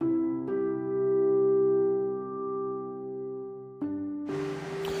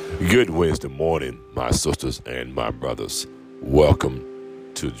Good Wednesday morning, my sisters and my brothers.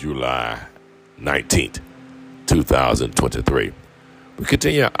 Welcome to July 19th, 2023. We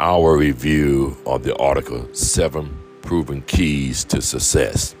continue our review of the article, 7 Proven Keys to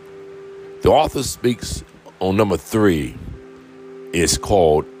Success. The author speaks on number 3. It's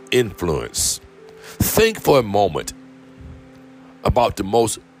called Influence. Think for a moment about the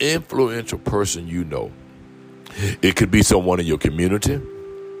most influential person you know. It could be someone in your community,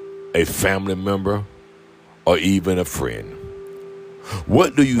 a family member, or even a friend.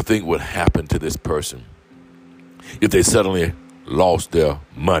 What do you think would happen to this person if they suddenly lost their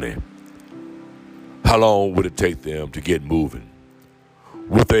money? How long would it take them to get moving?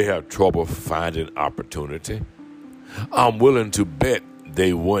 Would they have trouble finding opportunity? I'm willing to bet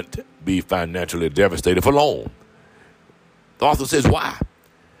they wouldn't be financially devastated for long. The author says why?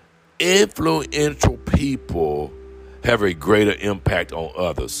 Influential people have a greater impact on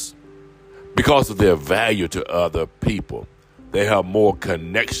others. Because of their value to other people, they have more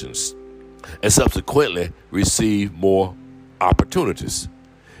connections and subsequently receive more opportunities.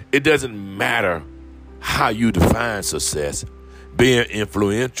 It doesn't matter how you define success, being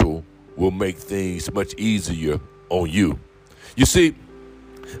influential will make things much easier on you. You see,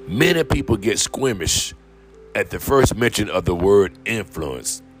 many people get squeamish at the first mention of the word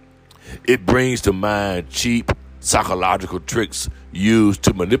influence. It brings to mind cheap psychological tricks used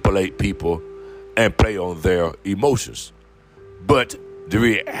to manipulate people and play on their emotions. But the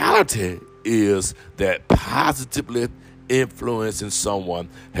reality is that positively influencing someone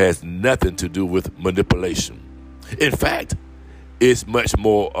has nothing to do with manipulation. In fact, it's much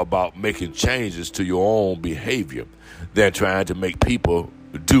more about making changes to your own behavior than trying to make people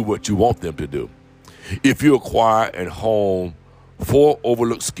do what you want them to do. If you acquire and hone 4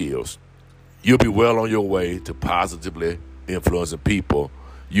 overlooked skills, you'll be well on your way to positively influencing people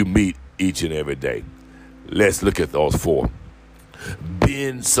you meet each and every day. Let's look at those 4.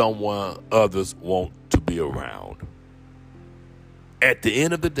 Being someone others want to be around. At the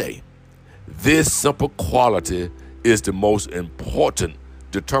end of the day, this simple quality is the most important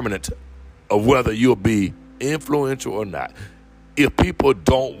determinant of whether you'll be influential or not. If people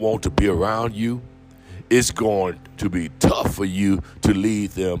don't want to be around you, it's going to be tough for you to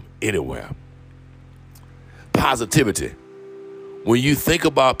lead them anywhere. Positivity. When you think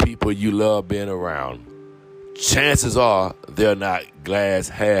about people you love being around, chances are they're not glass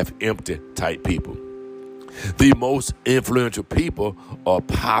half empty type people. The most influential people are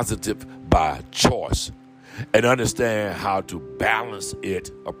positive by choice and understand how to balance it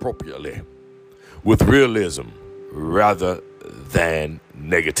appropriately with realism rather than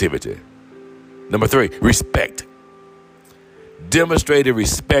negativity. Number 3, respect. Demonstrating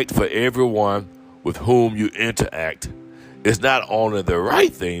respect for everyone with whom you interact is not only the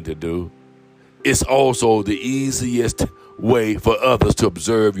right thing to do, it's also the easiest way for others to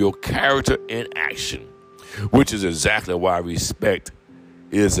observe your character in action, which is exactly why respect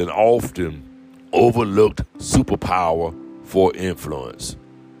is an often overlooked superpower for influence.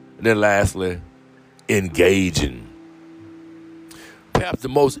 And then lastly, engaging. Perhaps the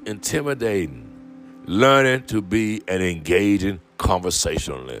most intimidating, learning to be an engaging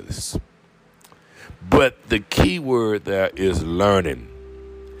conversationalist. But the key word there is learning.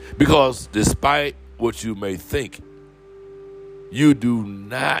 Because despite what you may think, you do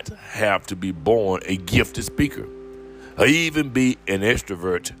not have to be born a gifted speaker or even be an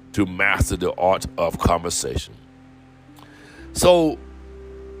extrovert to master the art of conversation. So,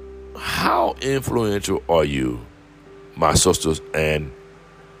 how influential are you, my sisters and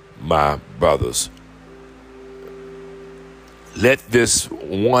my brothers? Let this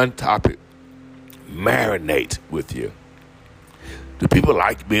one topic marinate with you. Do people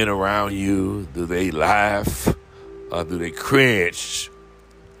like being around you? Do they laugh? Do they cringe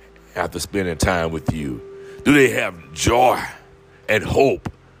after spending time with you? Do they have joy and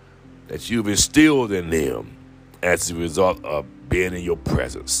hope that you've instilled in them as a result of being in your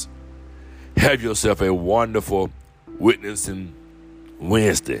presence? Have yourself a wonderful witnessing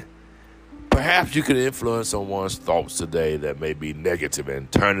Wednesday. Perhaps you can influence someone's thoughts today that may be negative and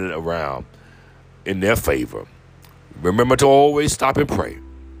turn it around in their favor. Remember to always stop and pray.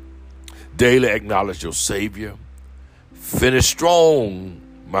 Daily acknowledge your Savior. Finish strong,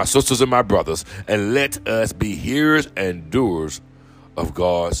 my sisters and my brothers, and let us be hearers and doers of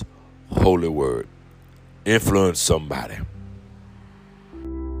God's holy word. Influence somebody.